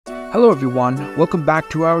Hello everyone, welcome back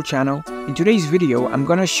to our channel. In today's video, I'm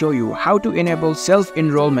gonna show you how to enable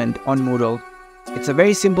self-enrollment on Moodle. It's a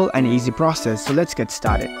very simple and easy process, so let's get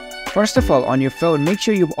started. First of all, on your phone, make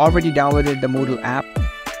sure you've already downloaded the Moodle app.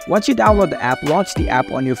 Once you download the app, launch the app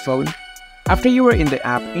on your phone. After you are in the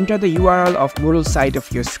app, enter the URL of Moodle site of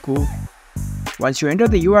your school. Once you enter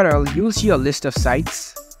the URL, you'll see a list of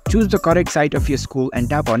sites. Choose the correct site of your school and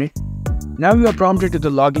tap on it. Now you are prompted to the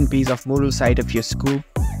login page of Moodle site of your school.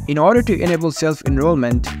 In order to enable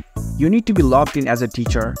self-enrollment, you need to be logged in as a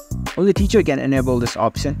teacher. Only teacher can enable this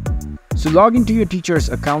option. So log into your teacher's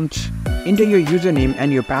account, enter your username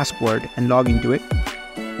and your password and log into it.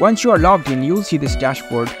 Once you are logged in, you'll see this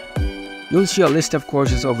dashboard. You'll see a list of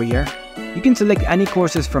courses over here. You can select any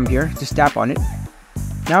courses from here, just tap on it.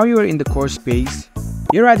 Now you are in the course page.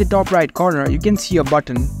 Here at the top right corner, you can see a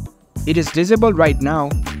button. It is disabled right now.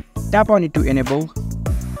 Tap on it to enable.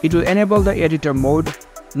 It will enable the editor mode.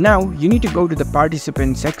 Now you need to go to the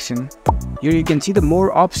participant section. Here you can see the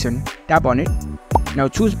more option. Tap on it. Now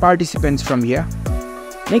choose participants from here.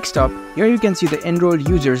 Next up, here you can see the enrolled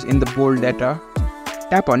users in the bold letter.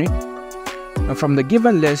 Tap on it. Now from the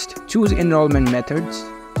given list, choose enrollment methods.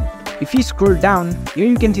 If you scroll down, here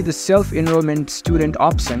you can see the self-enrollment student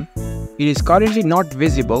option. It is currently not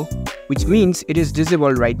visible, which means it is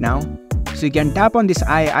disabled right now. So you can tap on this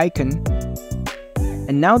eye icon.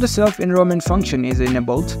 And now the self-enrollment function is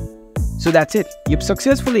enabled. So that's it. You've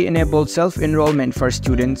successfully enabled self-enrollment for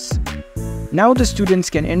students. Now the students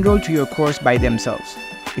can enroll to your course by themselves.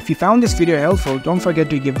 If you found this video helpful, don't forget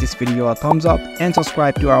to give this video a thumbs up and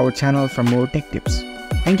subscribe to our channel for more tech tips.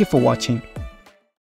 Thank you for watching.